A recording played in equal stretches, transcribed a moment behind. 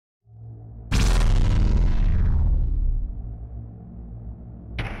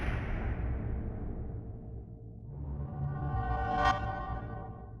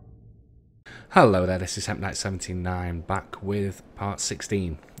Hello there, this is Hempknight79 back with part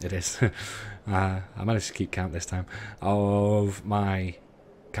 16. It is. I managed to keep count this time of my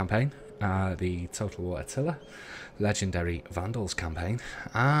campaign, the Total War Attila, legendary Vandals campaign,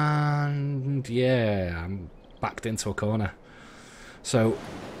 and yeah, I'm backed into a corner. So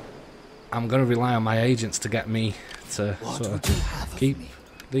I'm going to rely on my agents to get me to sort of keep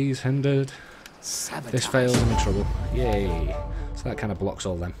these hindered. Sabotage. This fails, I'm in trouble. Yay. So that kind of blocks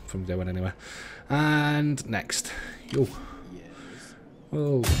all them from going anywhere. And next, yo,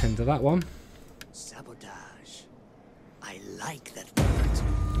 we'll hinder that one. Sabotage. I like that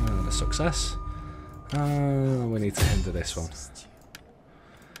word. And a success. We need to hinder this one.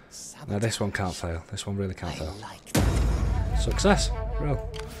 Now this one can't fail. This one really can't fail. Success. Well.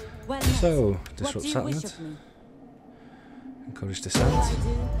 So disrupt settlement. Encourage dissent.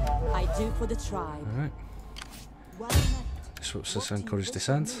 I do for the tribe. Alright. Disrupt encourage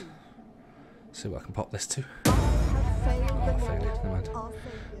dissent. See what I can pop this to. Oh, failure. Never mind.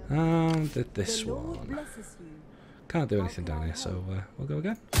 And did this one. Can't do anything down here, so we'll go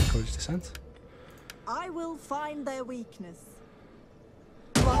again. Encourage dissent. I will find their weakness.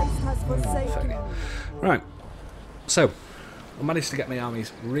 Christ has forsaken me. Right. So I managed to get my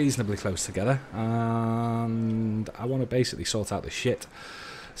armies reasonably close together, and I want to basically sort out the shit.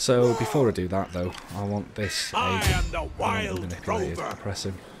 So before I do that, though, I want this agent manipulated. Press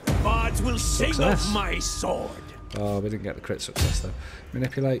him. Bards will sing of my sword. Oh, we didn't get the crit success though.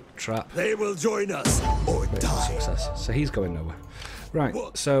 Manipulate, trap. They will join us or die. Success. So he's going nowhere. Right.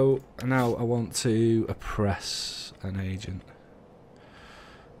 So now I want to oppress an agent.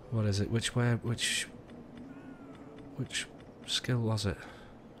 What is it? Which skill was it?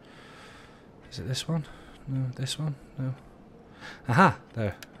 Is it this one? No, this one? No. Aha!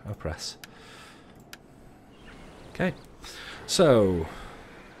 There. Oppress. Okay. So I'm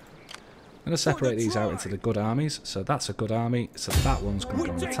going to separate these out into the good armies. So that's a good army. So that one's going to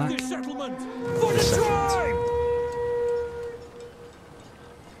go and attack. This settlement for the tribe.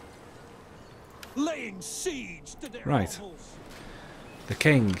 Laying siege to their right. hovels. The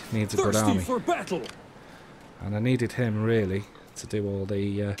king needs a good army. For battle. And I needed him really to do all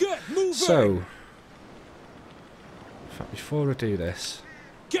the. Get moving. So, in fact, before I do this,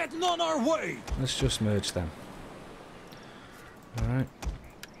 getting on our way. Let's just merge them. All right.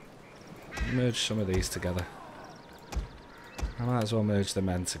 Merge some of these together. I might as well merge the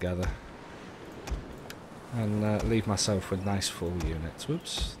men together. And leave myself with nice full units.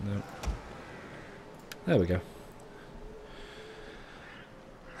 Whoops. No. There we go.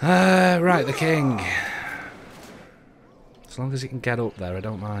 Right, the king. As long as he can get up there, I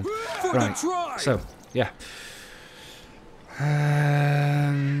don't mind. Right, so, yeah.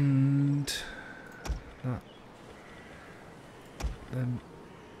 And that. Then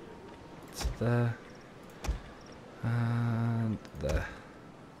it's there. And there.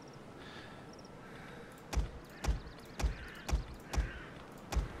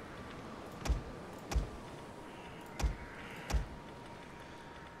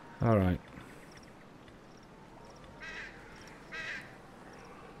 All right.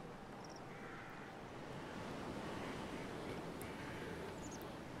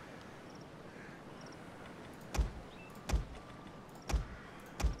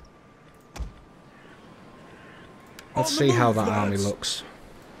 Let's see how that army looks.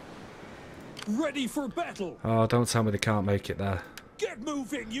 Ready for battle. Oh, don't tell me they can't make it there. Get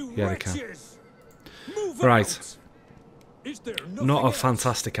moving, you yeah, wretches. They can. Move right. Out. Is there not a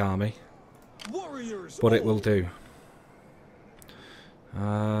fantastic army, warriors but it will do.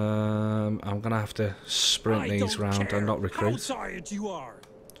 I'm gonna have to sprint these round and not recruit. How tired you are.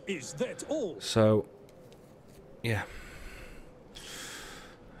 Is that all? So, yeah.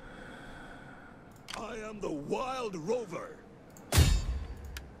 I am the wild rover.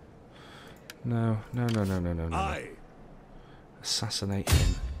 No. I assassinate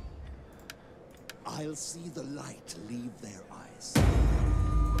him. I'll see the light leave their eyes.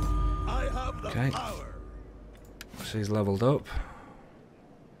 I have the power. So he's leveled up.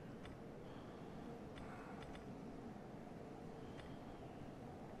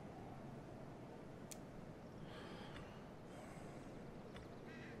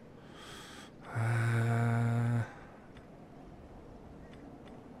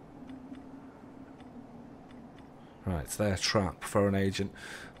 Right, it's their trap for an agent.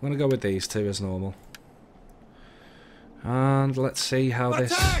 I'm going to go with these two as normal. And let's see how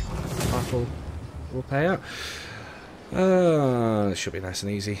this battle will play out. It should be nice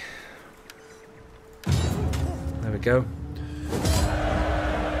and easy. There we go.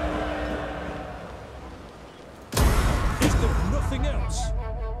 Is there nothing else?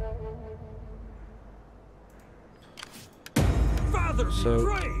 So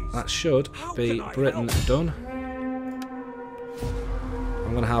that should be Britain done.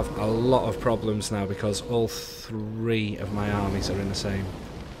 I'm going to have a lot of problems now because all 3 of my armies are in the same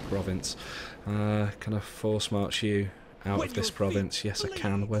province. Can I force march you out of this province? Yes, I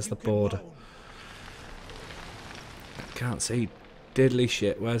can. Where's the border? I can't see diddly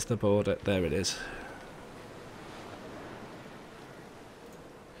shit. Where's the border? There it is.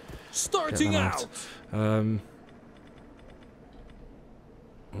 Starting out.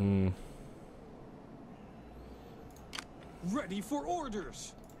 Ready for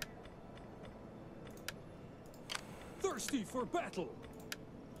orders. Thirsty for battle.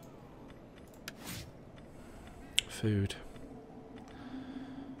 Food.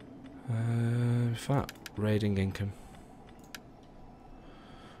 Fat raiding income.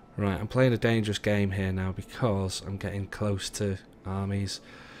 Right, I'm playing a dangerous game here now because I'm getting close to armies.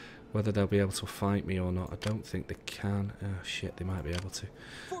 Whether they'll be able to fight me or not, I don't think they can. Oh shit, they might be able to.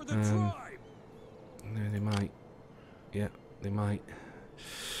 For the tribe. No, they might. Yeah, they might.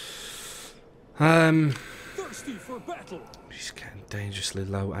 Thirsty for battle. He's getting dangerously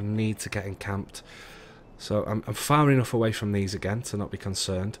low. I need to get encamped. So I'm far enough away from these again to not be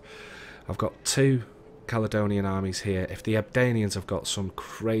concerned. I've got 2 Caledonian armies here. If the Abdanians have got some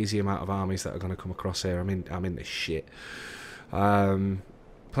crazy amount of armies that are going to come across here, I'm in this shit.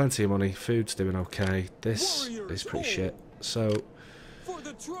 Plenty of money. Food's doing okay. This is pretty shit. So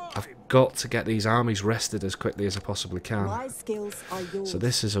I've got to get these armies rested as quickly as I possibly can. My skills are yours. So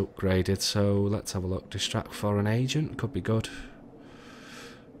this is upgraded. So let's have a look. Distract foreign agent could be good.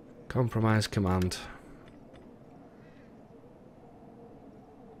 Compromise command.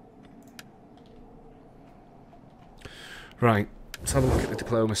 Right, let's have a look at the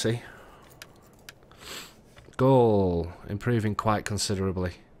diplomacy. Gaul, improving quite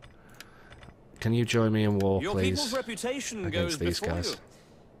considerably. Can you join me in war, Your please? people's reputation against goes these before guys. you.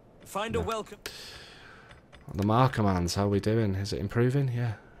 Find a welcome. The Mar commands, how are we doing? Is it improving?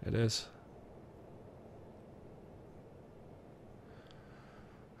 Yeah, it is.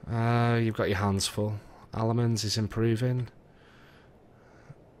 You've got your hands full. Alamans is improving.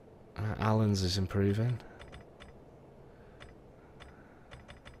 Allen's is improving.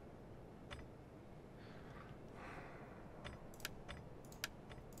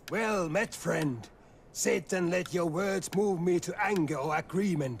 Well met, friend. Sit and let your words move me to anger or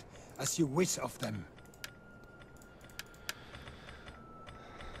agreement, as you wish of them.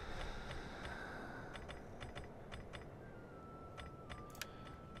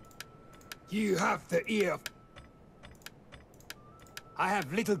 You have the ear of... I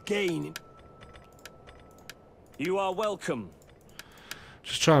have little gain in... You are welcome.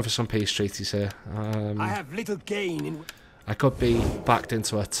 Just trying for some peace treaties here. I have little gain in... I could be backed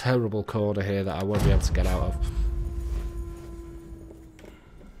into a terrible corner here that I won't be able to get out of.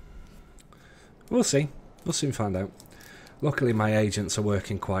 We'll see. We'll soon find out. Luckily my agents are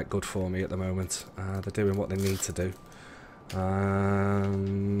working quite good for me at the moment. They're doing what they need to do.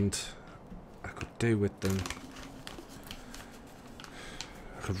 And I could do with them...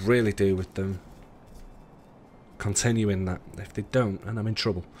 I could really do with them continuing that. If they don't, and I'm in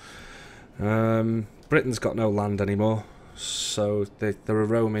trouble. Britain's got no land anymore. So they're a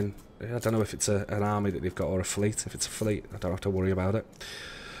roaming... I don't know if it's an army that they've got or a fleet. If it's a fleet, I don't have to worry about it.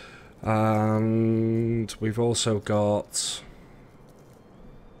 And we've also got...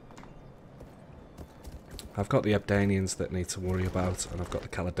 I've got the Abdanians that need to worry about, and I've got the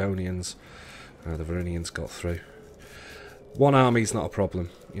Caledonians. The Varunians got through. One army's not a problem.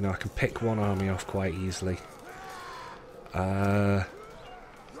 You know, I can pick one army off quite easily. The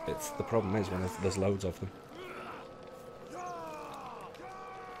problem is when there's loads of them.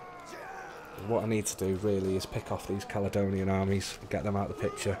 What I need to do really is pick off these Caledonian armies and get them out of the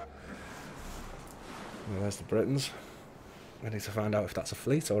picture. Well, there's the Britons. I need to find out if that's a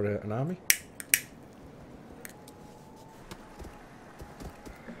fleet or an army.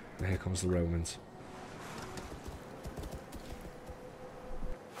 And here comes the Romans.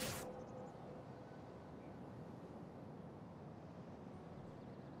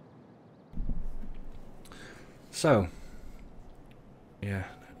 So, yeah,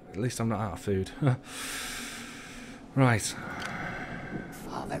 at least I'm not out of food. Right.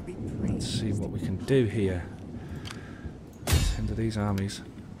 Let's see what we can do here. Let's hinder these armies.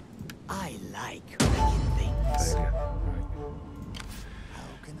 I like wrecking things. Failure. Right.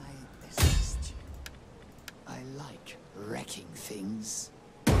 How can I assist you? I like wrecking things.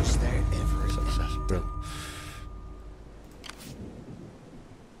 Was there ever Success. Brill.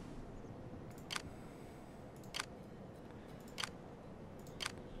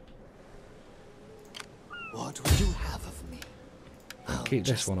 What would you have of me? keep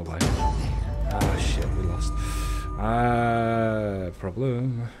this one away. Ah, shit, we lost.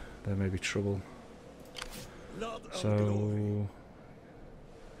 Problem. There may be trouble. So,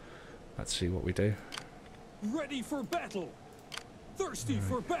 let's see what we do. Ready for battle. Thirsty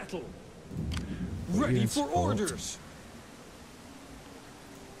for battle. Ready for orders.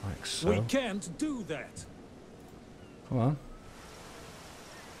 Like so. We can't do that. Come on.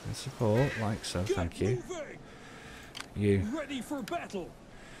 And support, like so, thank you. Moving. You. Ready for battle.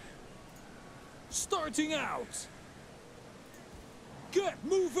 Starting out. Get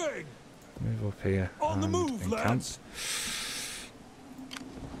moving. Move up here. On the and move, encamp. lads.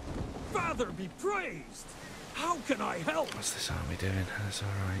 Father be praised. How can I help? What's this army doing? That's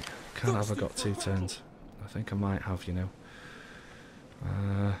alright. Can't have I got 2 turns. I think I might have, you know.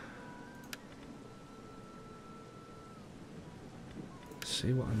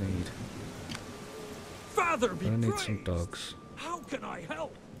 See what I need. Father be I need praised. some dogs. How can I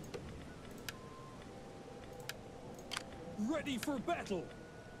help? Ready for battle.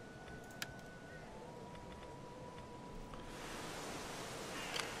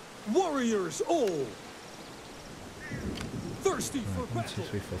 Warriors all. Thirsty for Right, 1, 2, battle.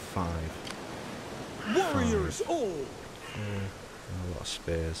 3, 4, 5. Warriors all. And a lot of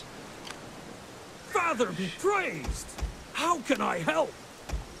spears. Father be praised. How can I help?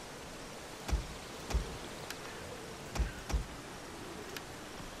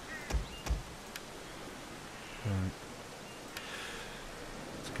 Right.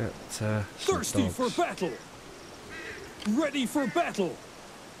 Let's get some Thirsty dogs. for battle. Ready for battle.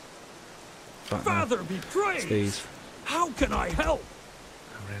 Right now. Father be praised. These. How can I help?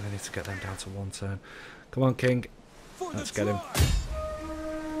 I really need to get them down to 1 turn. Come on, King. For Let's the get him. tribe.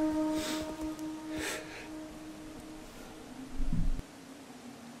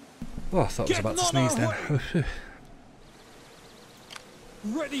 Oh, I thought I was about to sneeze then.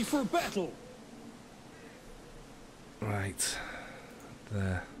 Ready for battle. Right.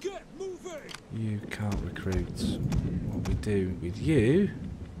 There. Get moving. You can't recruit. What we do with you,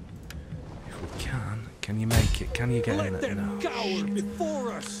 if we can you make it? Can you get in Let it? them No. cower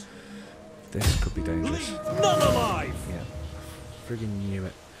before us. This could be dangerous. Leave none alive. Yeah. Friggin' knew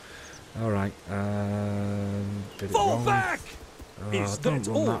it. Alright. Did it Fall wrong. back. Oh, Is don't that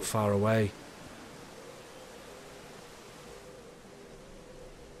run all? that far away.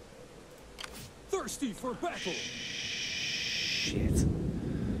 Thirsty for battle. Shit.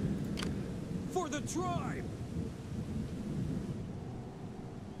 For the tribe.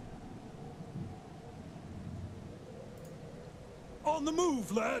 On the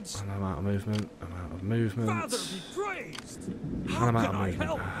move, lads. And I'm out of movement. I'm out of movement. Father be praised. And How I'm out can of I movement.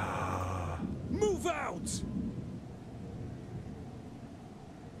 help? Ah. Move out.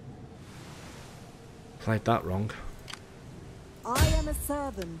 Played that wrong. I am a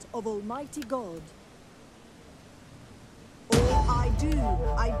servant of Almighty God. All I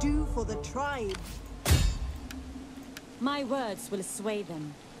do for the tribe. My words will sway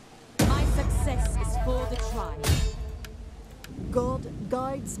them. My success is for the tribe. God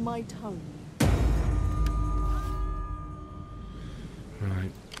guides my tongue.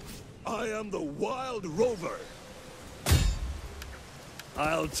 Right. I am the wild rover.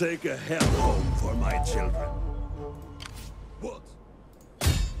 I'll take a hell home for my children. What?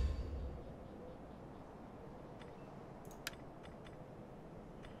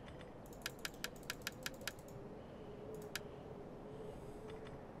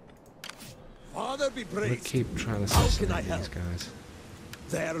 Father be We praised. keep trying to How can assassinate I these help? guys.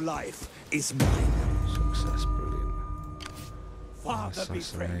 Their life is mine. Success, brilliant. Father be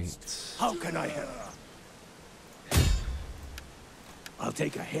Assassinate. praised. How can I help? I'll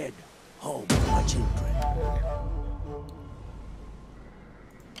take a head home for my children.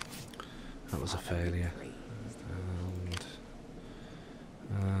 That was a failure.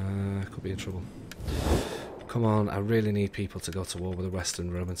 And could be in trouble. Come on, I really need people to go to war with the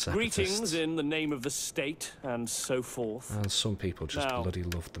Western Roman separatists. Greetings in the name of the state and so forth. And some people just Now- bloody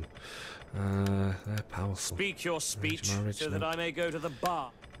love them. They're powerful. Speak your speech marriage, so no. that I may go to the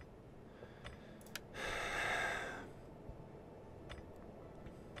bar.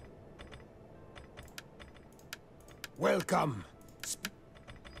 Welcome.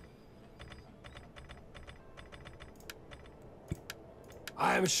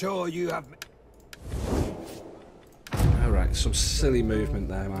 I am sure you have... Alright, some silly movement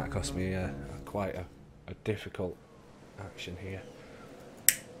there might cost me quite a difficult action here.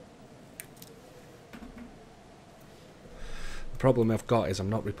 The problem I've got is I'm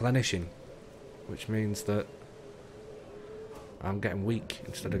not replenishing, which means that I'm getting weak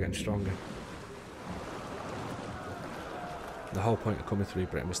instead of getting stronger. The whole point of coming through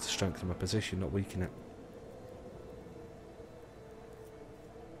Britain was to strengthen my position, not weaken it.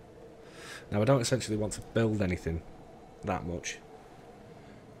 Now I don't essentially want to build anything that much.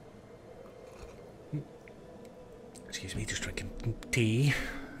 Excuse me, just drinking tea.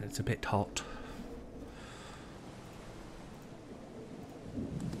 It's a bit hot.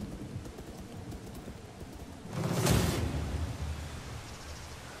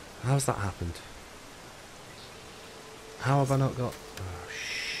 How's that happened? How have I not got... Oh,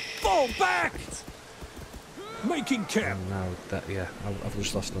 Fall back! Making camp. now that, yeah, I've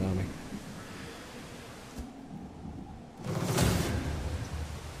just lost an army.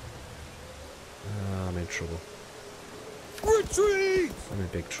 I'm in trouble. Retreat! I'm in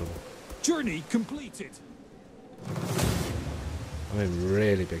big trouble. Journey completed. I'm in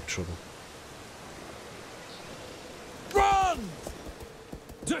really big trouble. Run!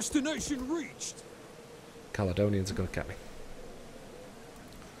 Destination reached. Caledonians are going to get me.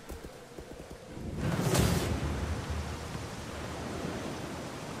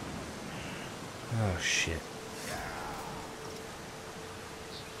 Oh shit.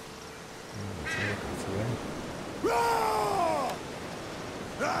 Oh, it's away. Ah!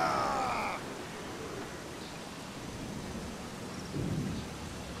 Ah!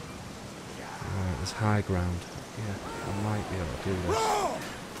 Alright, there's high ground. Yeah, I might be able to do this.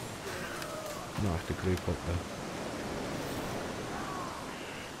 Not have to group up though.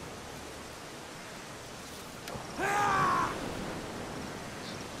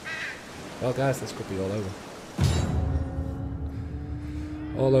 Well guys, this could be all over.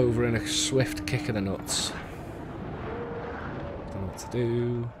 All over in a swift kick of the nuts. Don't know what to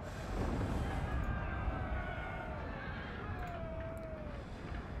do.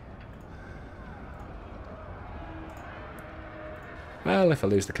 Well, if I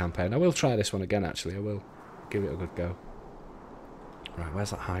lose the campaign, I will try this one again actually. I will give it a good go. Right,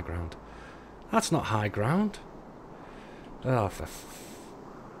 where's that high ground? That's not high ground. Oh,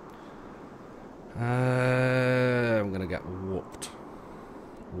 I'm gonna get whooped.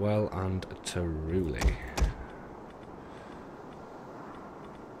 Well and truly.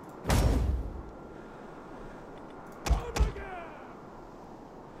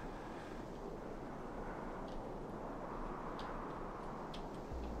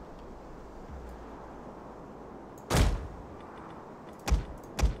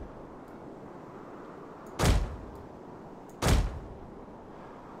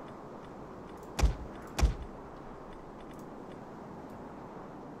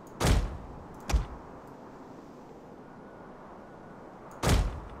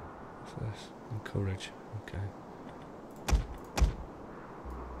 What's this? Encourage. Okay.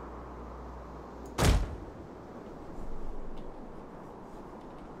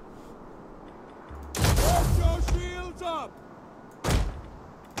 Put your shields up!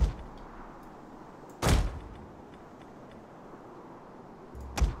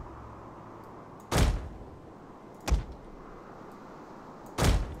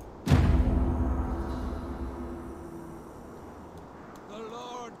 The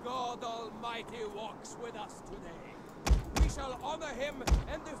Lord God Almighty walks with us today. We shall honor him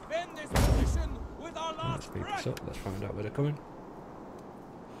and defend this position with our Let's last speed this breath. up. Let's find out where they're coming.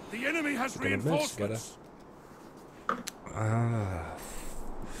 The enemy has Gonna miss, reinforcements. Ah.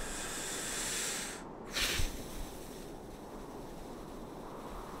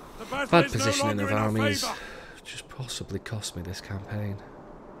 The battle Bad is no positioning longer of in our armies. favor. Just possibly cost me this campaign.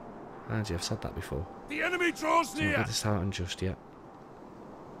 Angie, I've said that before. The enemy draws So I'll near. get this out and just yet.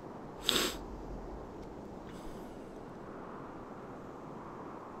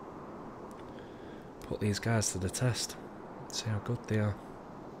 Put these guys to the test. See how good they are.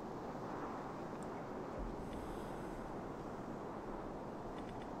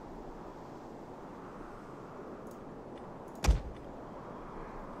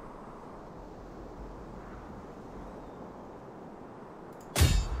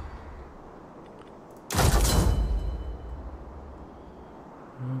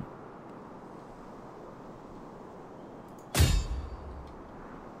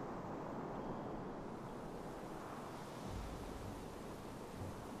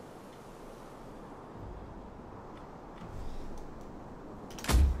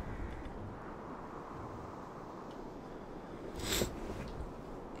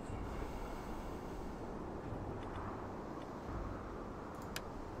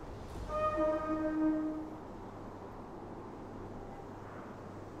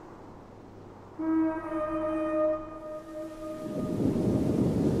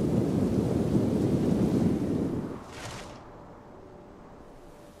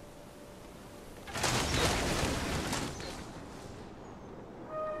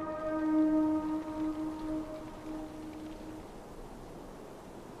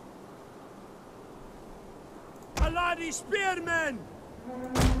 bloody spearmen!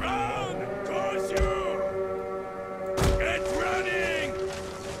 Run! Curse you! Get running!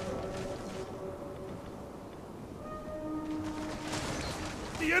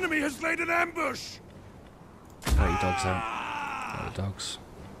 The enemy has laid an ambush! Get your dogs out. Get the dogs.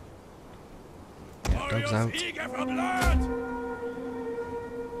 Get dogs out. Eager for blood!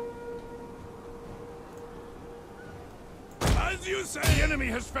 As you say, the enemy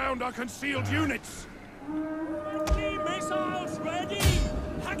has found our concealed units. The missiles ready!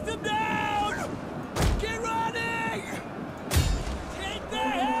 Hack them down! Get running! Take their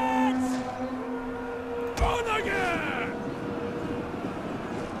heads! On again!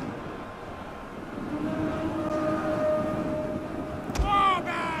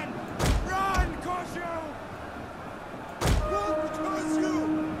 Warman! Run, curse you! Run, curse you!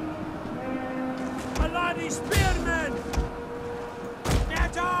 Bloody spearmen!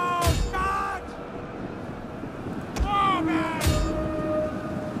 Get out! Mad! Warman!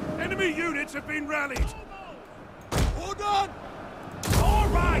 Enemy units have been rallied. Hold on! All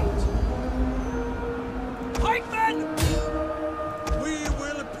right! Pikemen! We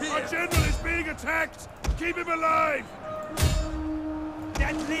will appear. Our general is being attacked. Keep him alive.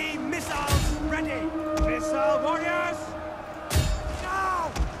 Deadly missiles ready! Missile warriors!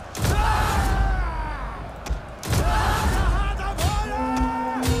 Now!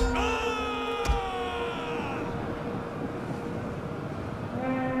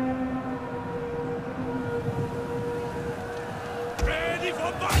 Ready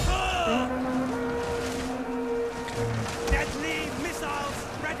for battle! Deadly missiles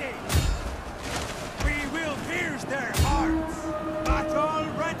ready! We will pierce their hearts! Battle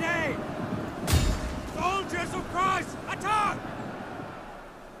ready! Soldiers of Christ, attack!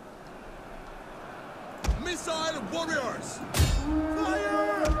 Missile warriors!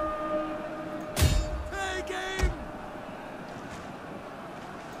 Fire! Take aim!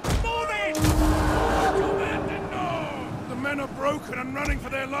 Move it! Commanded no! The men are broken and running for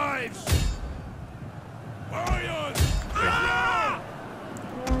their lives. Warriors! Ah!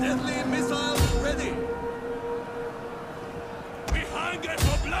 Deadly missiles ready! We hunger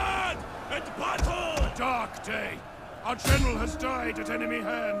for blood and battle! A dark day. Our general has died at enemy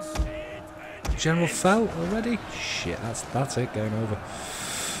hands. General fell already? Shit, that's it, game over.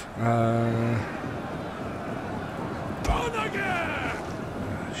 On again!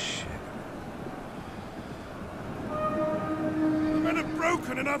 Oh, shit. The men are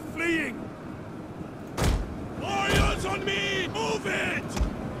broken and are fleeing. Warriors on me! Move it!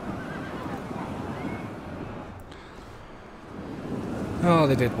 Oh,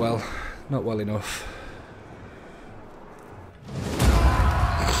 they did well. Not well enough.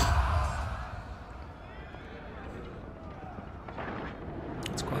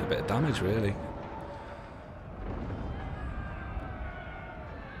 It's quite a bit of damage, really.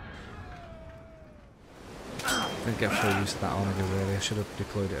 Didn't get full use of that Omega, really. I should have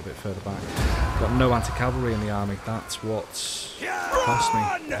deployed it a bit further back. Got no anti-cavalry in the army. That's what's cost me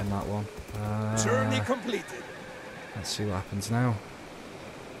on that one. Journey completed. Let's see what happens now.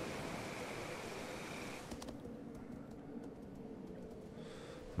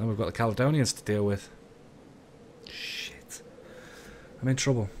 Then we've got the Caledonians to deal with. Shit. I'm in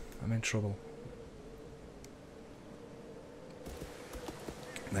trouble. I'm in trouble.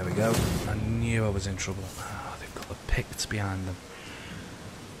 There we go. I knew I was in trouble. Oh, they've got the Picts behind them.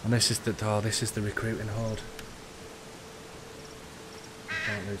 And this is the recruiting horde. I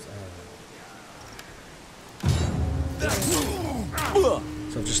can't lose.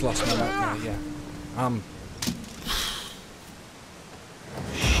 So I've just lost my map now, yeah.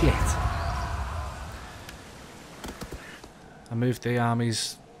 Shit. I moved the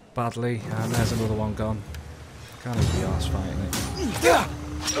armies badly, and there's another one gone. Can't even be arsed fighting it.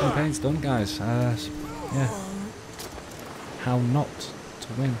 Campaign's done, guys. Yeah. How not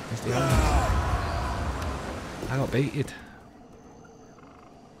to win is the argument. I got beaten.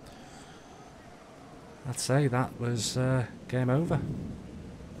 I'd say that was game over.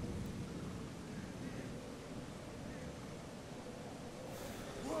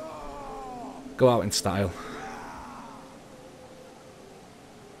 Go out in style.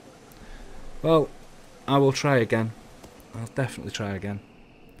 Well, I will try again. I'll definitely try again.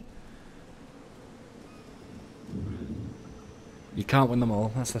 You can't win them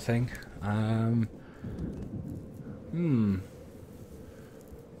all, that's the thing. I'll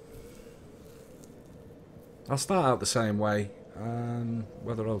start out the same way.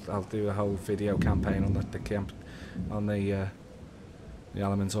 Whether I'll do a whole video campaign on the camp, on the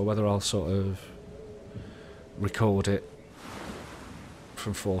elements, or whether I'll sort of record it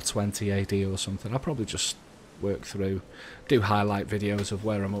from 420 AD or something. I'll probably just work through, do highlight videos of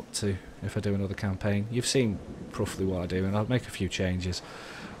where I'm up to if I do another campaign. You've seen roughly what I do, and I'll make a few changes,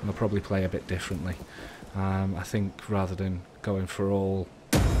 and I'll probably play a bit differently. I think rather than going for all,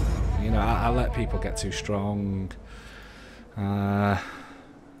 you know, I let people get too strong. I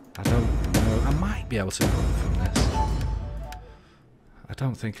don't know. I might be able to run from this. I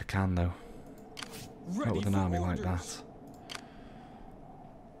don't think I can though. Not with an army like that.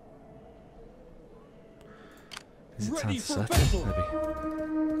 Is it time to settle? Maybe.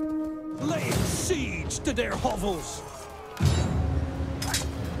 Lay siege to their hovels.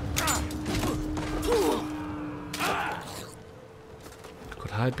 I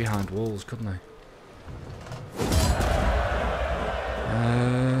could hide behind walls, couldn't I?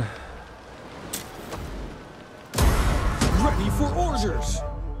 Ready for orders.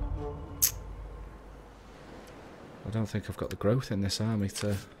 I don't think I've got the growth in this army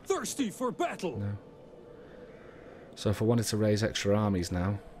to... Thirsty for battle. No. So if I wanted to raise extra armies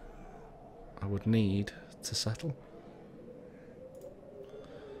now, I would need to settle.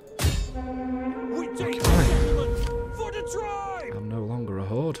 We take settlement for the tribe. I'm no longer a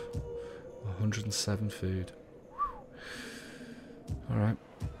horde. 107 food. Alright.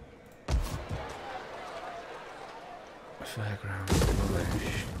 Fairground,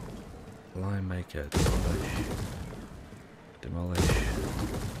 demolish. Line maker, demolish. Demolish.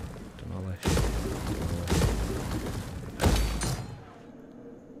 Demolish. Demolish.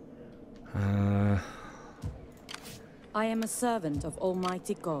 I am a servant of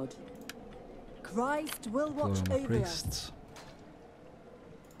Almighty God. Christ will watch Follow my over us. priests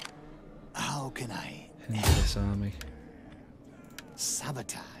How can I into this army.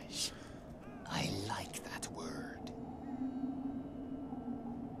 sabotage? I like that word.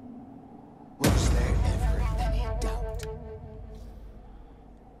 Was there ever any doubt?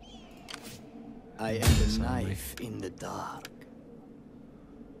 I am the knife in the dark.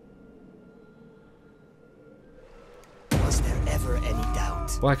 Was there ever any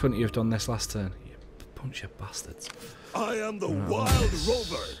doubt? Why couldn't you have done this last turn? You bunch of bastards. I am the Right, wild this.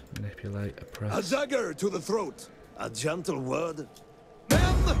 rover. Manipulate, A oppress. dagger to the throat. A gentle word.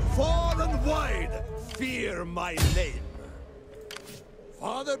 Men far and wide fear my name.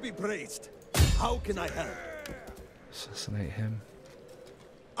 Father be praised. How can I help? Assassinate him.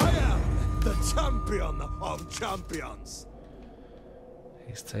 I am the champion of champions.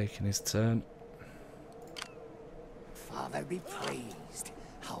 He's taking his turn. Father be praised.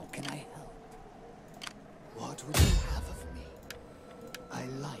 How can I help? What would you have of me? I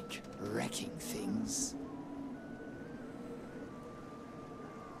like wrecking things.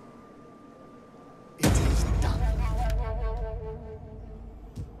 It is done.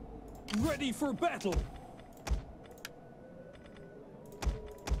 Ready for battle.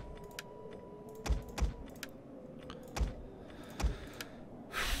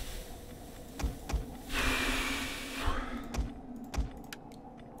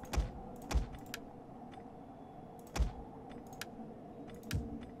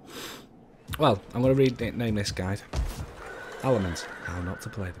 Well, I'm going to rename this guide. Elements. How not to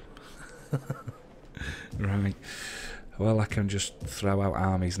play them. Right. Well, I can just throw out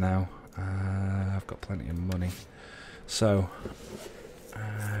armies now. I've got plenty of money. So,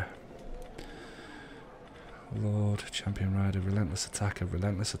 Lord, Champion Rider, Relentless Attacker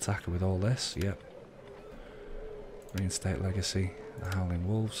with all this, yep. Reinstate Legacy, the Howling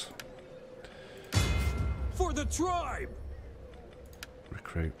Wolves. For the tribe.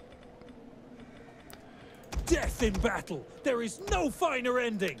 Recruit. Death in battle. There is no finer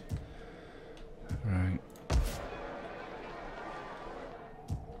ending. Right.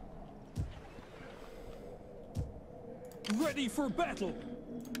 Ready for battle.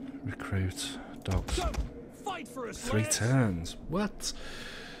 Recruit. Dogs. Come, fight for us. 3 lads. turns. What?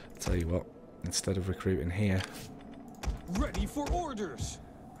 Tell you what, instead of recruiting here, Ready for orders.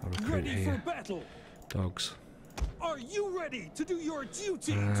 I'll recruit Ready for here. battle. Dogs. Are you ready to do your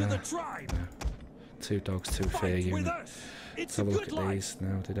duty to the tribe? 2 dogs, 2 fear Fight with unit. us. It's Let's have a a look good at life. these.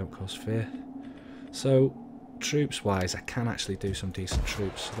 No, they don't cost fear. So, troops wise, I can actually do some decent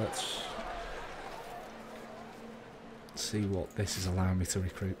troops. So let's see what this is allowing me to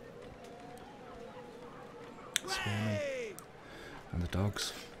recruit. Swarming. And the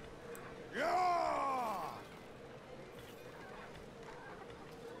dogs.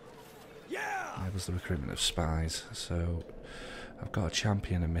 There was the recruitment of spies. So, I've got a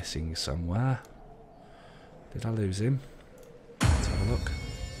champion missing somewhere. Did I lose him? Let's have a look.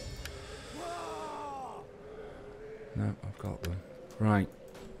 No, I've got them. Right.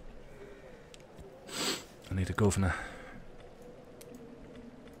 I need a governor.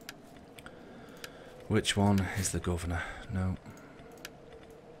 Which one is the governor? No.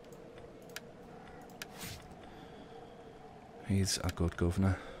 He's a good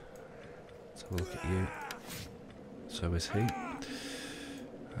governor. Let's have a look at you. So is he.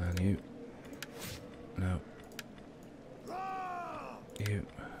 And you. No. You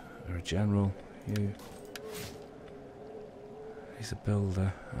are a general. You. He's a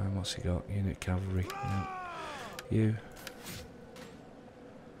builder. What's he got? Unit cavalry. No. You.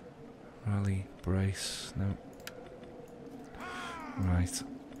 Rally, brace. No. Right.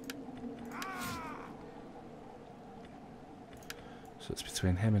 So it's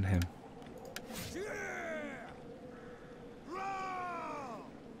between him and him.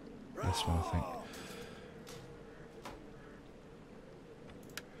 This one, I think.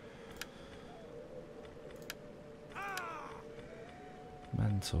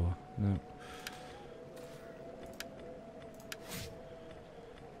 Mentor. No.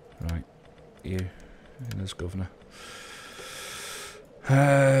 Right. You. And as governor.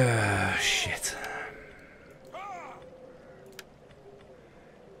 Shit.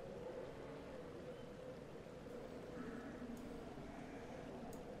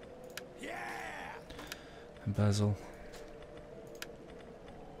 Embezzle.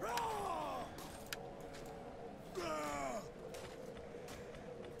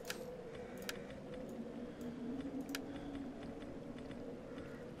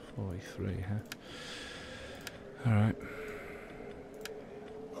 Huh? Alright.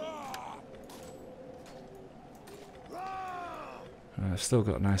 I've still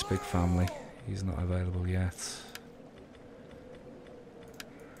got a nice big family. He's not available yet.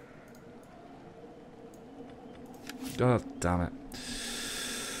 God damn it.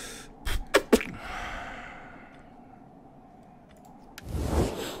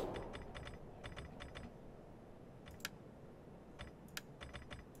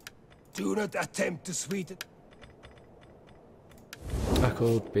 Do not attempt to sweeten. I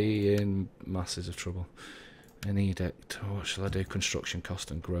could be in masses of trouble. An edict. What shall I do? Construction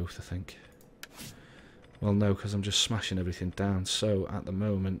cost and growth, I think. Well, no, because I'm just smashing everything down. So, at the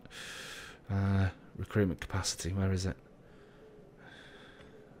moment, recruitment capacity, where is it?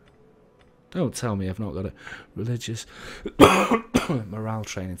 Don't tell me I've not got it. Religious morale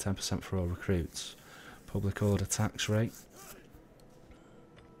training, 10% for all recruits. Public order tax rate.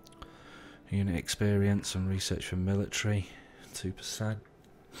 Unit experience and research for military, 2%.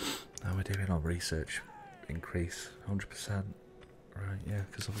 How are we doing on research? Increase, 100%. Right, yeah,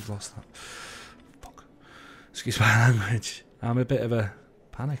 because I've lost that. Fuck. Excuse my language. I'm a bit of a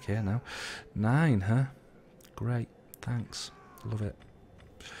panic here now. 9, huh? Great, thanks. Love it.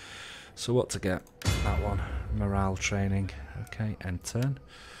 So what to get? That one. Morale training. Okay, end turn.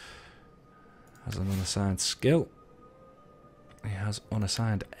 Has an unassigned skill. He has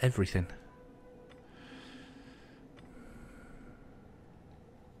unassigned everything.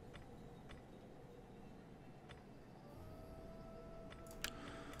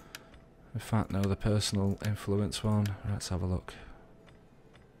 In fact, no, the personal influence one. Let's have a look.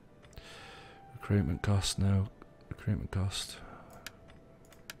 Recruitment cost, no. Recruitment cost.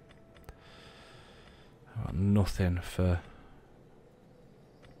 I've got nothing for...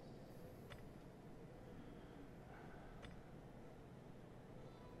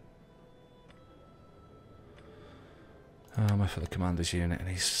 How am I for the commander's unit? And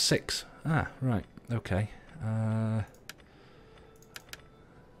he's 6. Ah, right, okay. I'm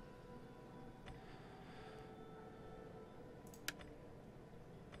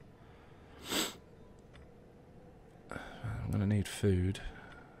going to need food.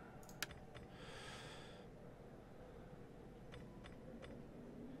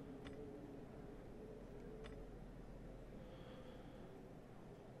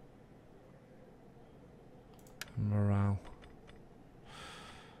 Morale.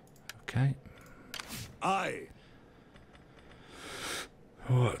 Okay. Aye.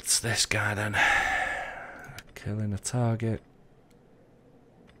 What's this guy then? Killing a target.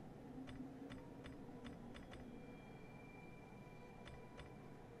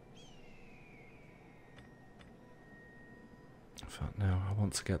 In fact, no, I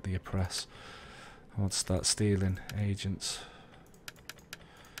want to get the oppress. I want to start stealing agents.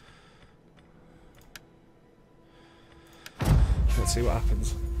 Let's see what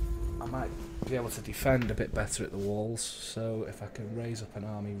happens. I might be able to defend a bit better at the walls, so if I can raise up an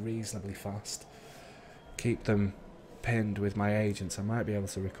army reasonably fast, keep them pinned with my agents, I might be able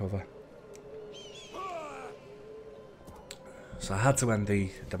to recover. So I had to end the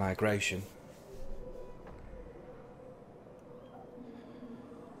migration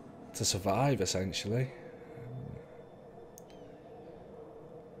to survive, essentially.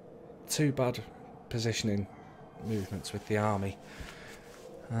 Too bad positioning movements with the army,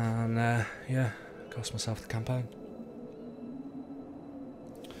 and yeah, cost myself the campaign.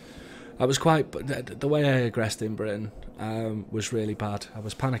 I was quite, the way I aggressed in Britain was really bad. I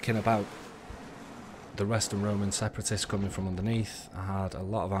was panicking about the Western Roman separatists coming from underneath. I had a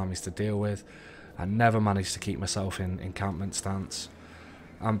lot of armies to deal with. I never managed to keep myself in encampment stance,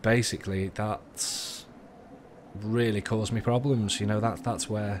 and basically that's really caused me problems. You know, that's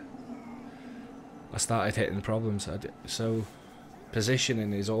where I started hitting problems. So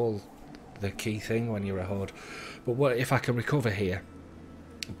positioning is all the key thing when you're a horde. But what if I can recover here,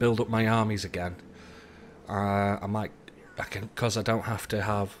 build up my armies again? I can, because I don't have to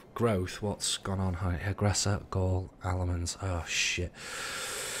have growth. What's gone on here? Aggressor, Gaul, Alemans. Oh shit.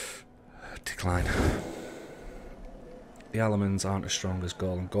 Decline. The Alemans aren't as strong as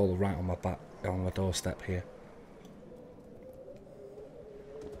Gaul, and Gaul are right on my back, on my doorstep here.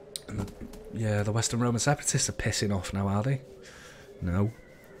 And yeah, the Western Roman separatists are pissing off now, are they? No.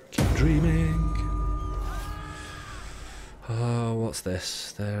 Keep dreaming. Oh, what's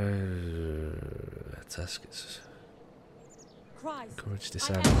this? Tuscans. Courage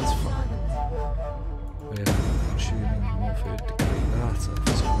descend, that's fine. We're consuming more food, decree that,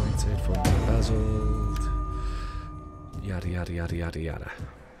 office appointed, funds embezzled. Yada yada yada yada yada.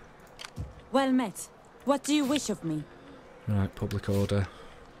 Well met. What do you wish of me? Right, public order.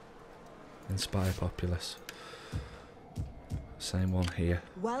 Inspire populace. Same one here.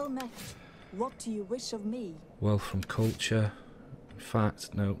 Well met. What do you wish of me? Wealth from culture. In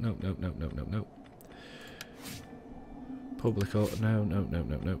fact, no. Public order. No.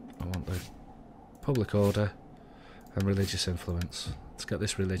 I want the public order and religious influence. Let's get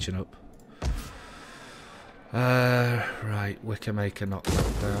this religion up. Right, Wickermaker, knock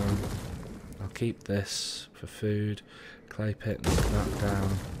that down. I'll keep this for food. Clay pit, knock that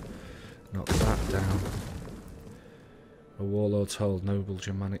down. Knock that down. A warlord's hold, noble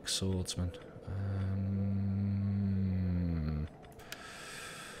Germanic swordsman.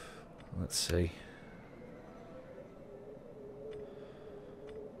 Let's see.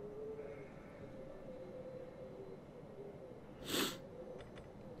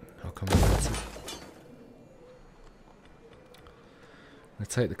 I'll come back to it. I'm going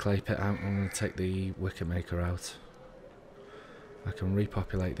to take the clay pit out, I'm going to take the Wickermaker out. I can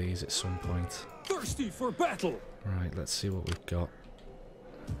repopulate these at some point. Thirsty for battle. Right, let's see what we've got.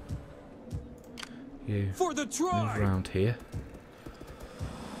 You for the tribe. Move around here.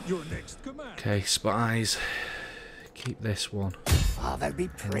 Your next command. Okay, spies. Keep this one. Father be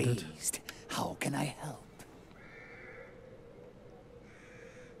praised. How can I help?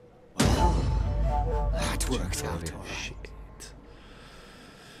 Well, that worked out all right. Shit.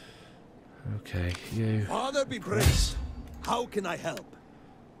 Okay, you. Father be praised. How can I help?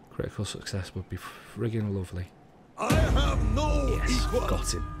 Critical success would be friggin' lovely. I have no equal.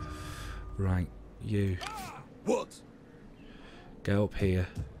 Got him. Right, you. What? Go up here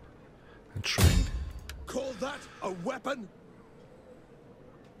and train. Call that a weapon?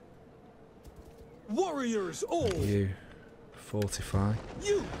 Warriors all. You fortify.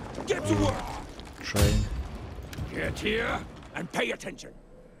 You get to work. Train. Get here and pay attention.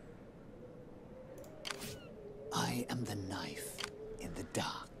 I am the knife in the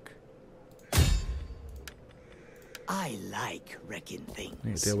dark. I like wrecking things.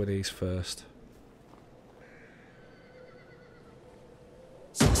 Need to deal with these first.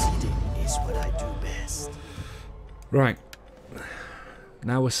 Succeeding is what I do best. Right.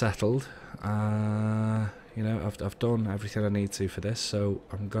 Now we're settled. You know, I've done everything I need to for this, so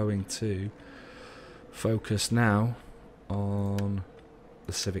I'm going to focus now on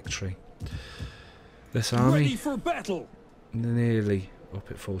the civic tree. This army ready for battle. Nearly up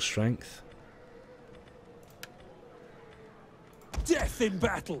at full strength. Death in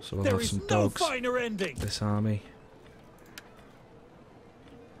battle. So we'll there have is some no dogs. finer ending. This army.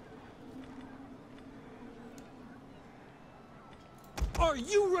 Are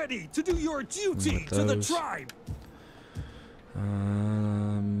you ready to do your duty to the tribe?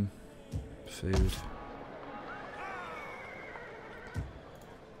 Food.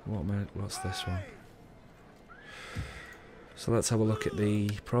 What's this one? So let's have a look at the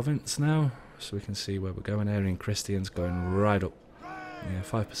province now, so we can see where we're going. Aryan Christians going right up. Yeah,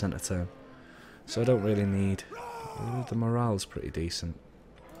 5% a turn. So I don't really need. The morale's pretty decent.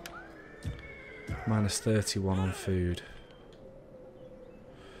 Minus 31 on food.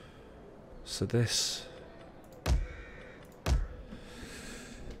 So this.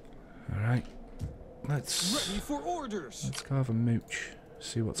 Alright. Let's ready for orders. Let's go have a mooch.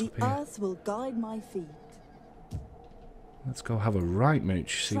 See what's up here. The earth will guide my feet. Let's go have a right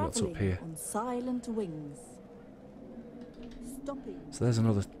mooch, see what's up here. On silent wings. Stopping. So there's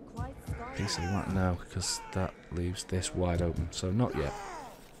another piece of that now, because that leaves this wide open. So not yet.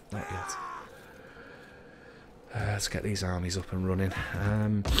 Not yet. Let's get these armies up and running.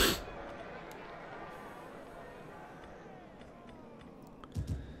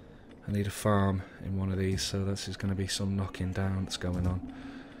 I need a farm in one of these, so this is going to be some knocking down that's going on.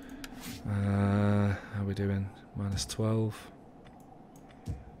 How are we doing? Minus 12.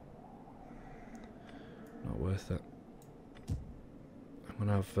 Not worth it. I'm going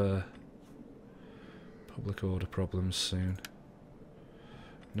to have public order problems soon.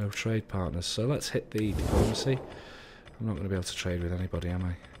 No trade partners, so let's hit the diplomacy. I'm not going to be able to trade with anybody, am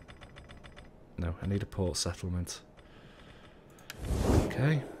I? No, I need a port settlement.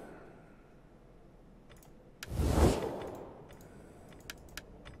 Okay.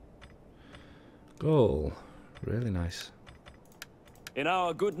 Goal. Really nice. In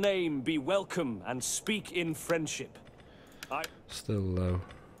our good name, be welcome and speak in friendship. Still low.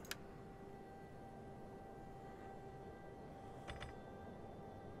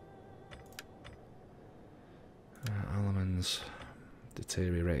 Alemans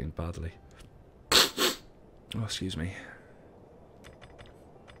deteriorating badly. Oh, excuse me.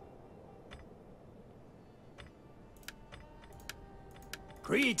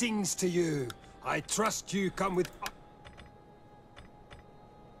 Greetings to you. I trust you come with...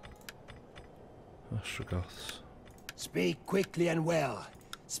 Ostrogoths. Speak quickly and well.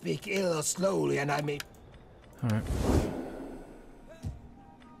 Speak ill or slowly and I may... Alright.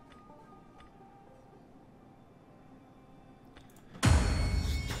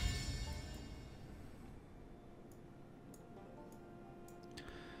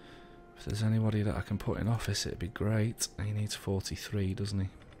 If there's anybody that I can put in office, it'd be great. He needs 43, doesn't he?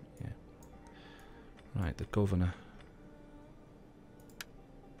 Yeah. Right, the governor.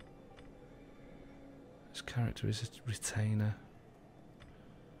 His character is a retainer.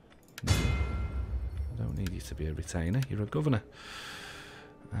 No. I don't need you to be a retainer, you're a governor.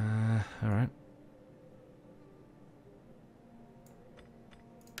 Alright.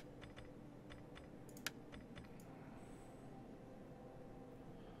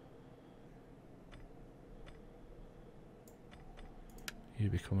 You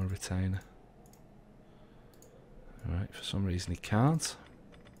become a retainer. Alright, for some reason he can't.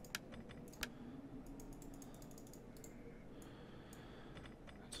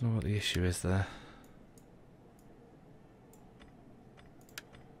 I don't know what the issue is there.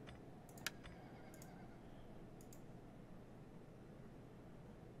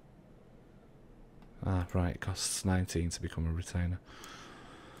 Ah, right, it costs 19 to become a retainer.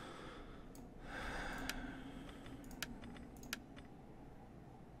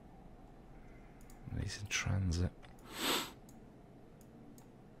 He's in transit.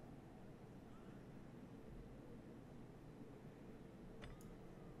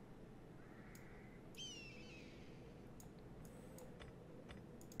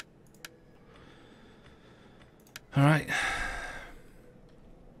 All right.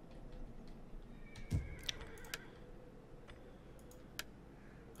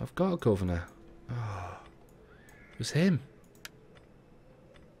 I've got a governor. Oh, it was him.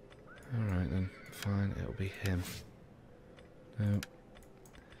 All right then. Fine, it'll be him. No.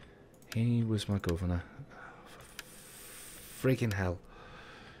 He was my governor. Oh, for freaking hell.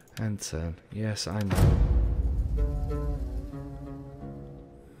 End turn. Yes, I know.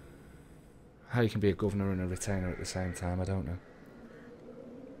 How you can be a governor and a retainer at the same time, I don't know.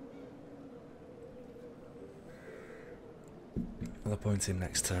 I'll appoint him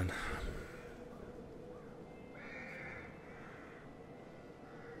next turn.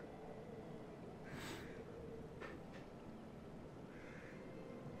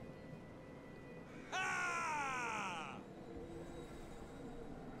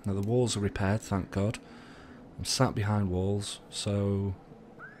 Now the walls are repaired, thank God. I'm sat behind walls, so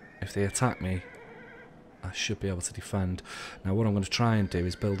if they attack me, I should be able to defend. Now what I'm going to try and do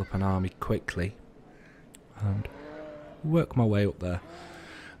is build up an army quickly and work my way up there,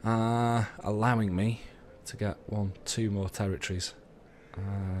 allowing me to get 1-2 more territories.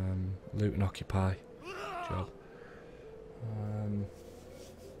 Loot and occupy job.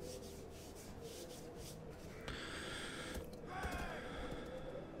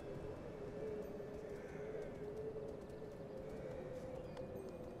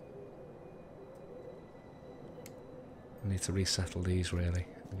 I need to resettle these really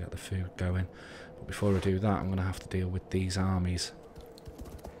and get the food going. But before I do that, I'm going to have to deal with these armies.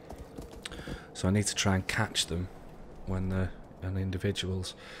 So I need to try and catch them when they're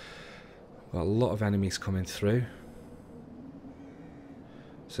individuals. Got a lot of enemies coming through.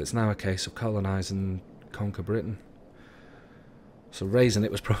 So it's now a case of colonise and conquer Britain. So raising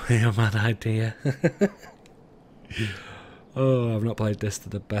it was probably a bad idea. Oh, I've not played this to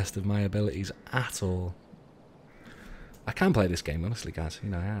the best of my abilities at all. I can play this game, honestly, guys. You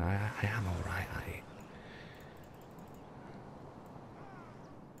know, I am alright at it.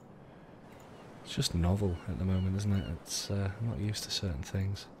 It's just novel at the moment, isn't it? It's I'm not used to certain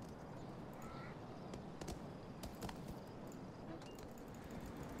things.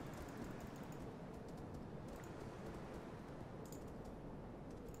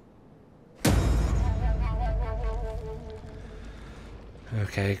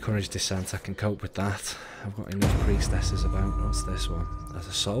 Okay, courage descent, I can cope with that. I've got enough priestesses about. What's this one? That's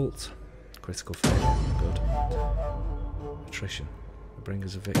assault. Critical failure, good. Attrition, the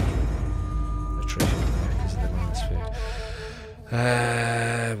bringers of victory. Attrition, because of the minus food.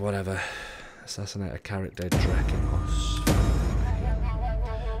 Whatever. Assassinate a character, Drakenos.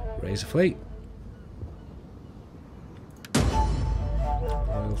 Raise a fleet.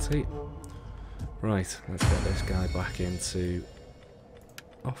 Loyalty. Right, let's get this guy back into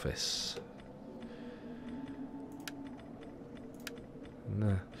office.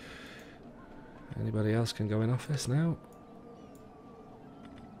 No. Anybody else can go in office now?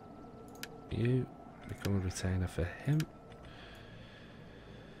 You become a retainer for him.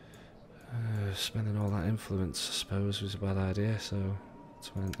 Spending all that influence, I suppose, was a bad idea. So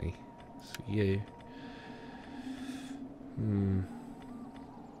 20. So you.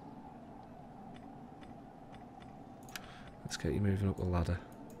 Let's get you moving up the ladder.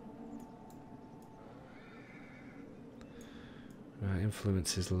 Right,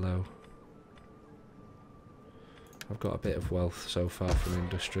 influence is low. I've got a bit of wealth so far from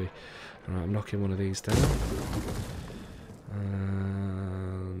industry. Right, I'm knocking one of these down. And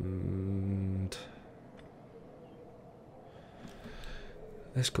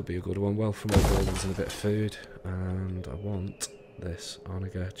this could be a good one. Wealth from all buildings and a bit of food. And I want this.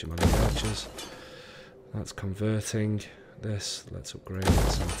 Onager, Germanic archers. That's converting. This, let's upgrade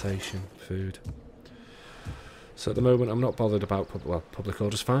sanitation, food. So at the moment I'm not bothered about public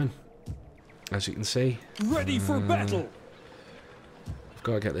order's fine, as you can see. Ready for battle. I've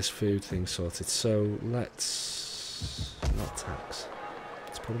got to get this food thing sorted, so let's not tax.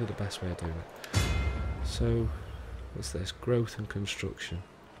 It's probably the best way of doing it. So what's this? Growth and construction.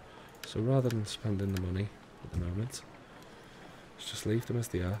 So rather than spending the money at the moment, let's just leave them as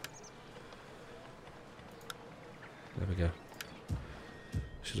they are. There we go.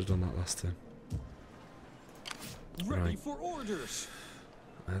 Should have done that last time. Ready Right. for orders.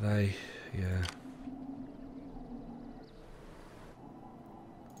 Are they? Yeah.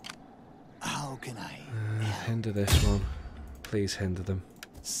 How can I Hinder this one. Please hinder them.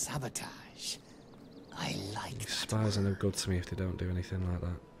 sabotage? I like These that. spies are no good to me if they don't do anything like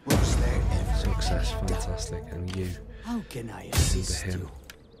that. Was there ever Success, any doubt? fantastic. And you, How can I hinder assist him. you?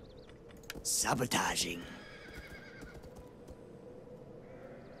 Sabotaging.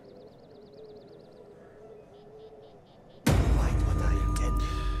 Quite what I intended.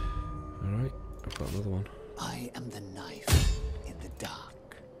 Alright, I've got another one. I am the knife in the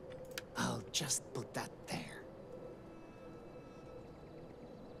dark. I'll just put that there.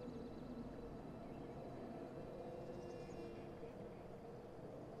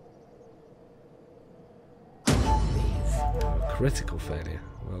 Oh, critical failure.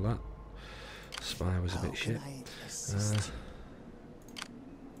 Well, that spy was a How bit can shit. I assist you?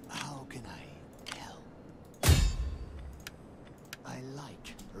 How can I help? I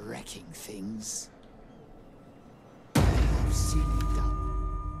like wrecking things. I have seen it done.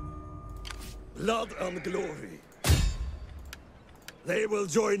 Blood and glory. They will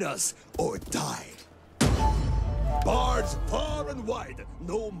join us or die. Bards far and wide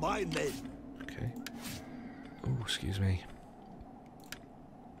know my name. Okay. Oh, excuse me.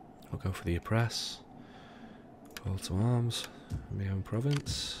 I'll go for the oppress. Call to arms. My own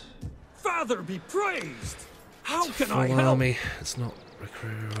province. Father be praised. How It's a can I full help? army. It's not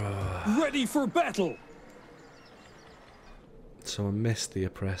recruit. Ready for battle. So I missed the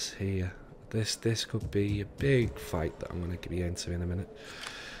oppress here. This could be a big fight that I'm going to be into in a minute.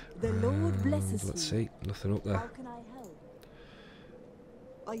 The Lord blesses Let's you. see. Nothing up How there. can I help?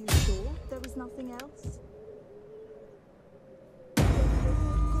 Are you sure there was nothing else? The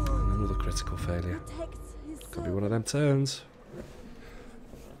Lord God And another critical failure. protects his Could be one of them turns.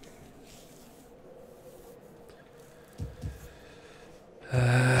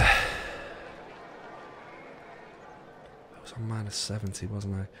 I was on minus 70,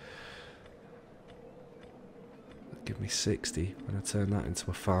 wasn't I? That'd give me 60 when I turn that into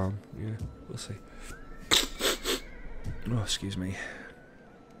a farm. Yeah, we'll see. Oh, excuse me.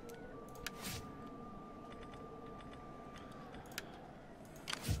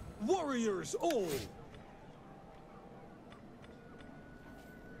 Warriors all!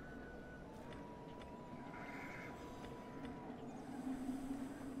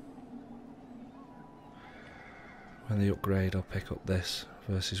 When they upgrade, I'll pick up this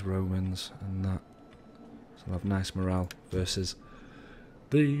versus Romans and that. So I'll have nice morale versus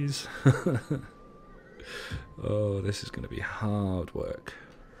these. Oh, this is going to be hard work.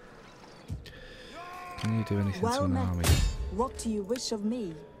 Can you do anything to an army? What do you wish of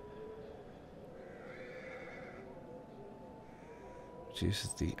me?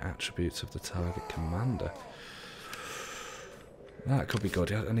 Reduces the attributes of the target commander. That could be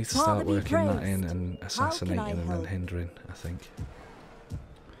good. I need to start working that in and assassinating and then hindering, I think.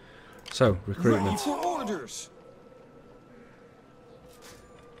 So, recruitment. Ready for orders!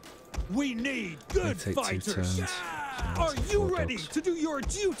 We need good Take fighters! 2 turns. So Are that's you 4 ready dogs. to do your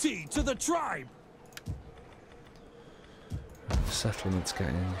duty to the tribe? The settlement's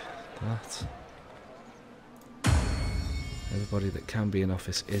getting that. Everybody that can be in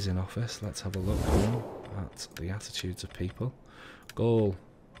office is in office. Let's have a look now at the attitudes of people. Gaul,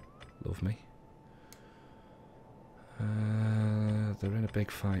 love me. They're in a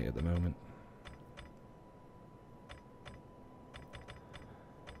big fight at the moment.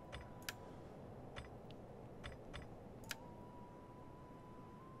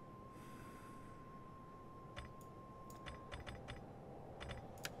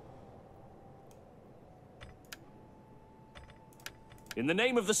 In the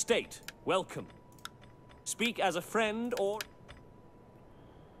name of the state, welcome. Speak as a friend or...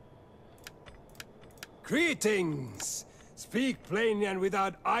 Greetings! Speak plainly and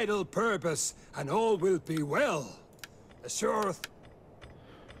without idle purpose, and all will be well. Assure...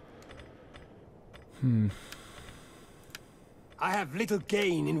 I have little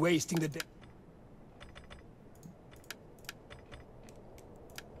gain in wasting the day.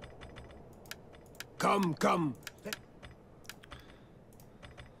 Come, come.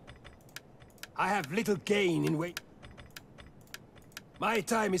 I have little gain in wait. My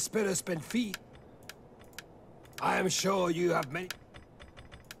time is better spent feed. I am sure you have many.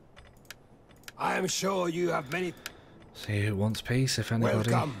 I am sure you have many. See who wants peace, if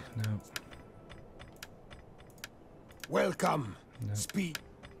anybody. Welcome. No. Welcome. No. Speed.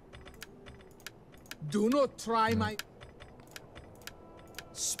 Do not try my...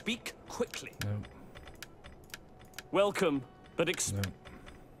 Speak quickly. No. Welcome, but No.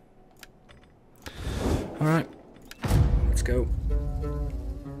 Alright. Let's go.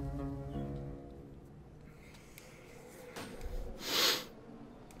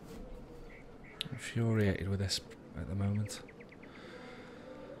 Infuriated with this at the moment.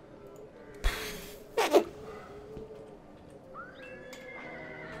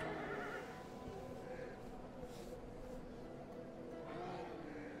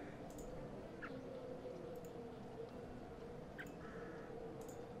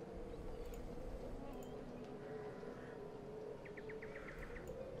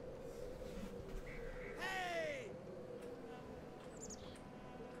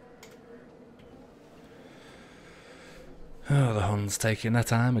 Oh, the Huns taking their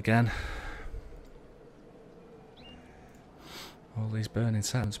time again. All these burning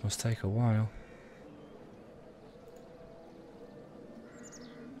settlements must take a while.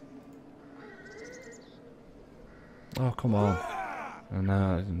 Oh, come on.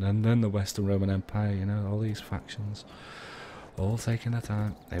 And then the Western Roman Empire, you know, all these factions. All taking their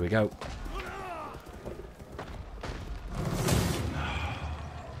time. There we go.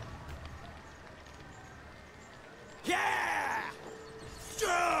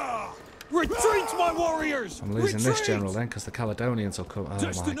 Retreat, my warriors! I'm losing this Retreat! general then, because the Caledonians will come. Oh my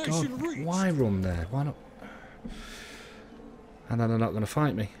Destination god, reached. why run there? Why not? And then they're not going to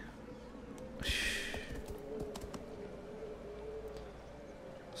fight me.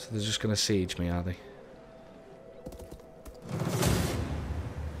 So they're just going to siege me, are they?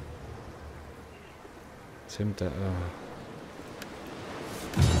 Tim, right,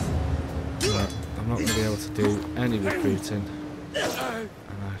 I'm not going to be able to do any recruiting. And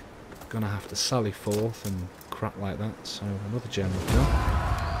I'm going to have to sally forth and crap like that. So another general kill.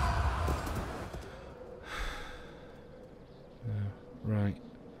 Right.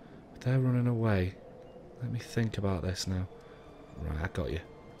 They're running away. Let me think about this now. Right, I got you.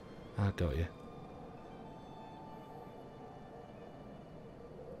 I got you.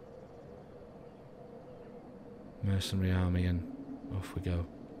 Mercenary army and off we go.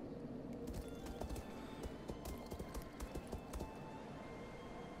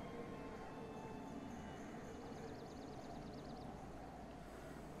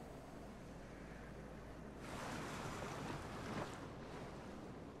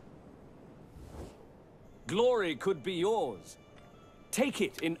 glory could be yours. Take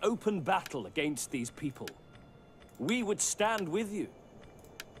it in open battle against these people. We would stand with you.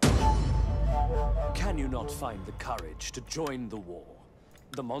 Can you not find the courage to join the war?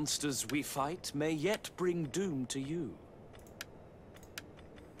 The monsters we fight may yet bring doom to you.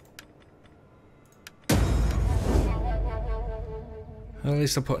 Well, at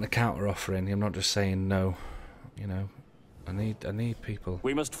least I'm putting a counter offer in. I'm not just saying no. You know, I need people.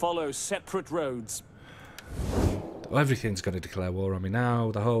 We must follow separate roads. Well, everything's got to declare war on me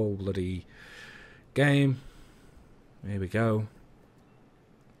now. The whole bloody game. Here we go.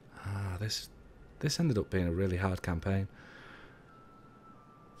 Ah, this ended up being a really hard campaign.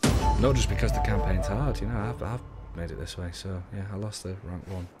 Not just because the campaign's hard, you know. I've made it this way, so yeah, I lost the rank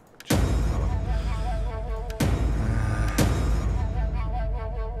 1.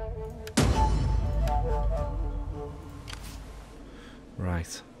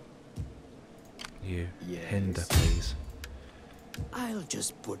 Right. You hinder, please. I'll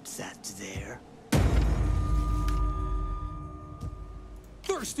just put that there.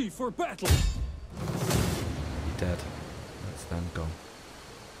 Thirsty for battle! You're dead. That's them gone.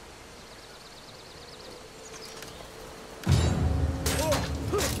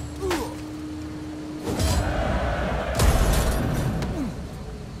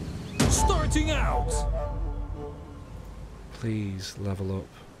 Starting out! Please level up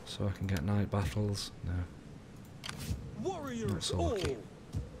so I can get night battles. No. Warriors Not so all! lucky.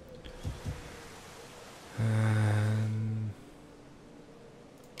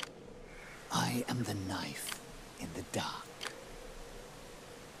 I am the knife in the dark.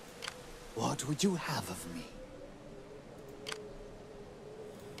 What would you have of me?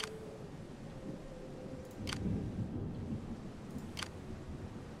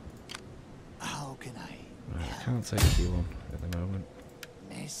 How can I Right, I help? can't take you on at the moment.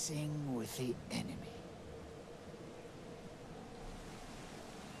 Messing with the enemy.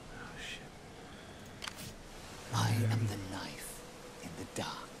 Oh shit. I am the knife in the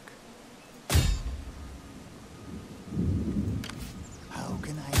dark. How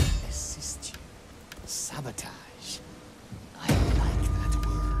can I assist you? Sabotage. I like that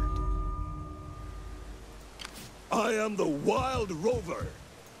word. I am the wild rover.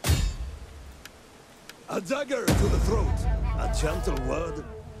 A dagger to the throat. A gentle word.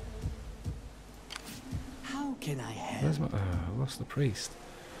 How can I help? Where's my... I lost the priest.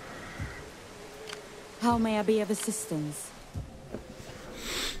 How may I be of assistance?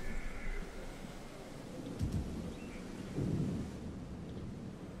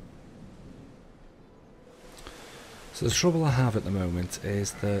 So the trouble I have at the moment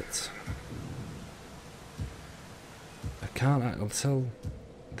is that I can't, until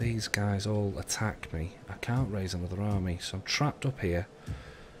these guys all attack me, I can't raise another army, so I'm trapped up here.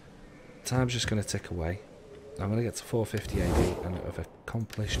 Time's just going to tick away. I'm going to get to 450 AD and I've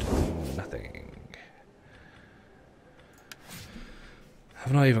accomplished nothing.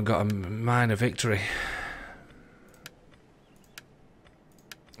 I've not even got a minor victory.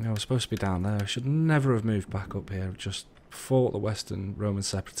 I was supposed to be down there. I should never have moved back up here. Just fought the Western Roman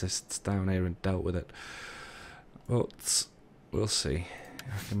separatists down here and dealt with it. But we'll see.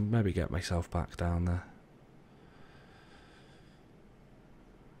 I can maybe get myself back down there.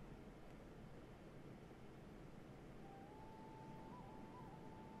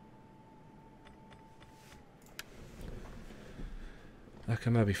 I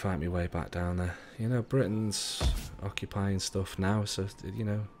can maybe fight my way back down there. You know, Britain's occupying stuff now, so, you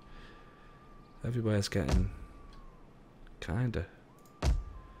know, everywhere's getting kinda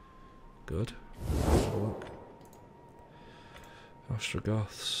good. Have a look.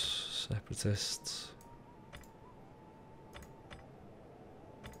 Ostrogoths, separatists.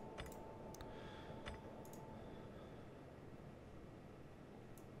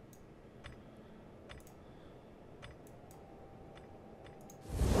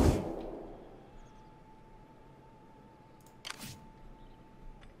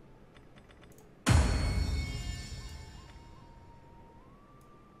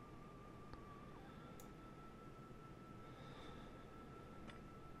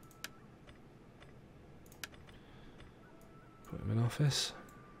 Put him in office.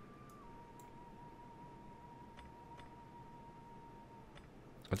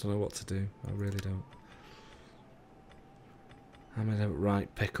 I don't know what to do. I really don't. I'm in a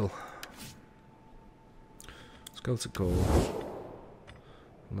right pickle. Let's go to Gaul.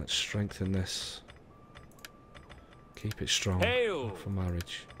 And let's strengthen this. Keep it strong Hail! for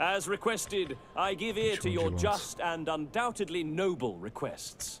marriage. As requested, I give ear Which to one do your you want? just and undoubtedly noble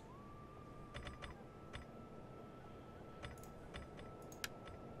requests.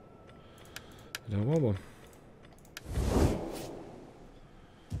 You don't want one?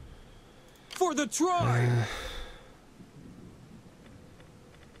 for the tribe!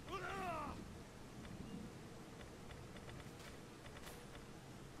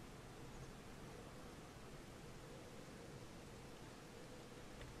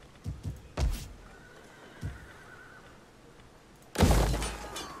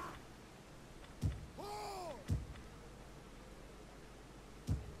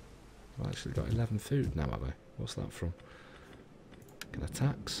 I've actually got 11 food now, have I? What's that from? Can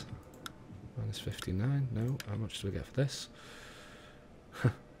attacks. Minus 59. No. How much do we get for this?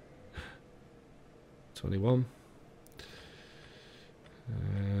 21.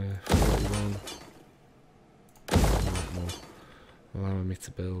 41. More. Allowing me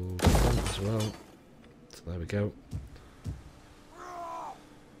to build that as well. So there we go.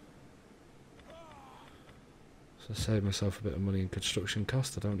 So save myself a bit of money in construction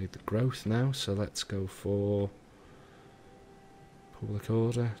cost. I don't need the growth now, so let's go for public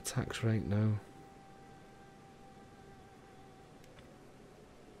order. Tax rate, no.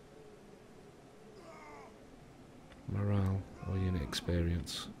 Morale or unit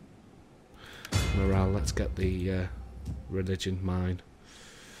experience. Morale, let's get the religion mine.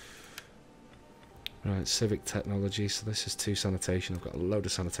 Right, civic technology, so this is 2 sanitation. I've got a load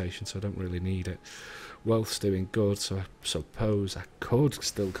of sanitation, so I don't really need it. Wealth's doing good, so I suppose I could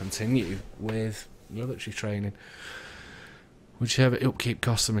still continue with military training. Whichever upkeep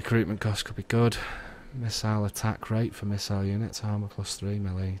cost and recruitment cost could be good. Missile attack rate for missile units, armour +3,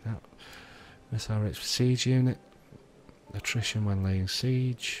 melee. No. Missile rates for siege unit. Attrition when laying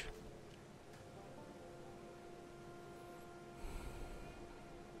siege.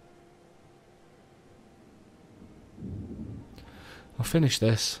 I'll finish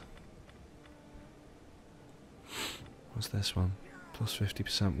this. What's this one? Plus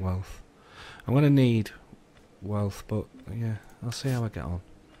 50% wealth. I'm going to need wealth, but yeah, I'll see how I get on.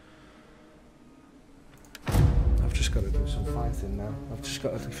 I've just got to do some fighting now. I've just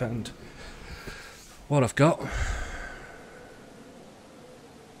got to defend what I've got.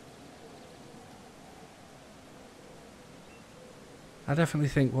 I definitely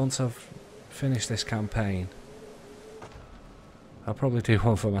think once I've finished this campaign, I'll probably do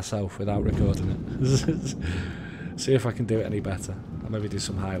one for myself without recording it. See if I can do it any better. I'll maybe do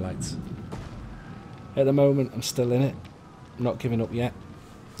some highlights. At the moment, I'm still in it. I'm not giving up yet.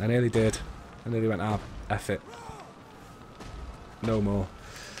 I nearly did. I nearly went, F it. No more.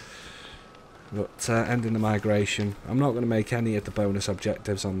 But ending the migration. I'm not going to make any of the bonus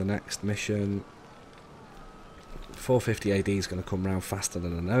objectives on the next mission. 450 AD is going to come round faster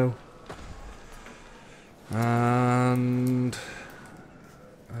than I know. And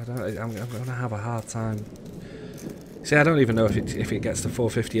I'm going to have a hard time. See, I don't even know if it gets to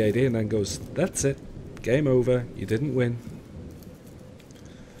 450 AD and then goes, that's it, game over, you didn't win.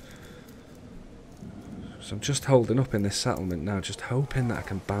 So I'm just holding up in this settlement now, just hoping that I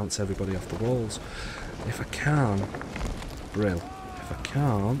can bounce everybody off the walls. If I can, brill. If I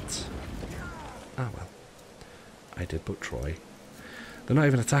can't, ah well, I did but try. They're not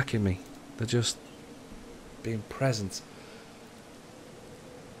even attacking me, they're just being present.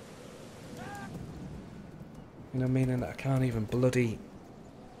 You know, meaning that I can't even bloody...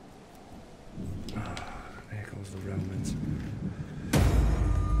 Oh, here comes the Romans.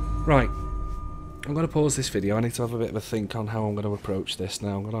 Right. I'm going to pause this video. I need to have a bit of a think on how I'm going to approach this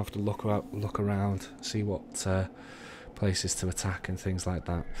now. I'm going to have to look around, see what places to attack and things like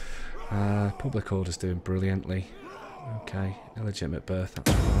that. Public order's doing brilliantly. Okay, illegitimate birth,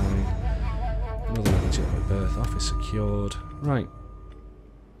 that's fine. Another illegitimate birth, office secured. Right.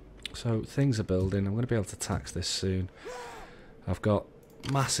 So things are building. I'm going to be able to tax this soon. I've got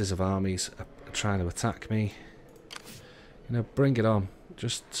masses of armies trying to attack me. You know, bring it on.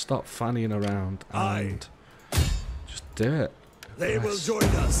 Just stop fannying around and just do it. They will join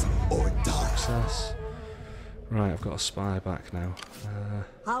us or die. Success. Right, I've got a spy back now.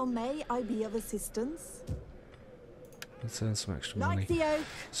 How may I be of assistance? Let's earn some extra Like money. the oak,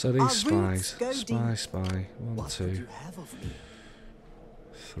 So our these spies. roots go deep. Spy. 1, What 2, would you have of me?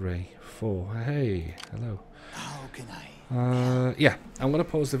 3, 4. Hey, hello. How can I? Yeah, I'm going to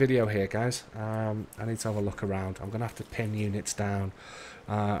pause the video here, guys. I need to have a look around. I'm going to have to pin units down.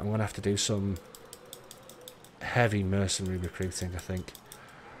 I'm going to have to do some heavy mercenary recruiting, I think.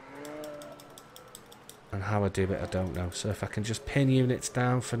 And how I do it, I don't know. So if I can just pin units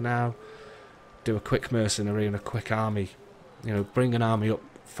down for now, do a quick mercenary and a quick army. You know, bring an army up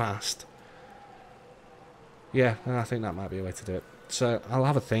fast. Yeah, I think that might be a way to do it. So I'll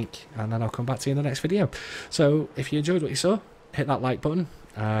have a think and then I'll come back to you in the next video. So if you enjoyed what you saw, hit that like button.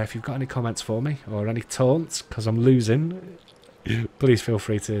 If you've got any comments for me or any taunts, because I'm losing, please feel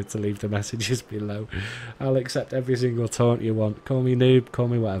free to leave the messages below. I'll accept every single taunt you want. Call me noob, call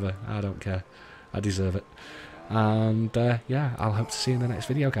me whatever. I don't care. I deserve it. And yeah, I'll hope to see you in the next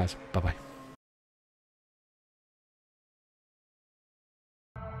video, guys. Bye bye.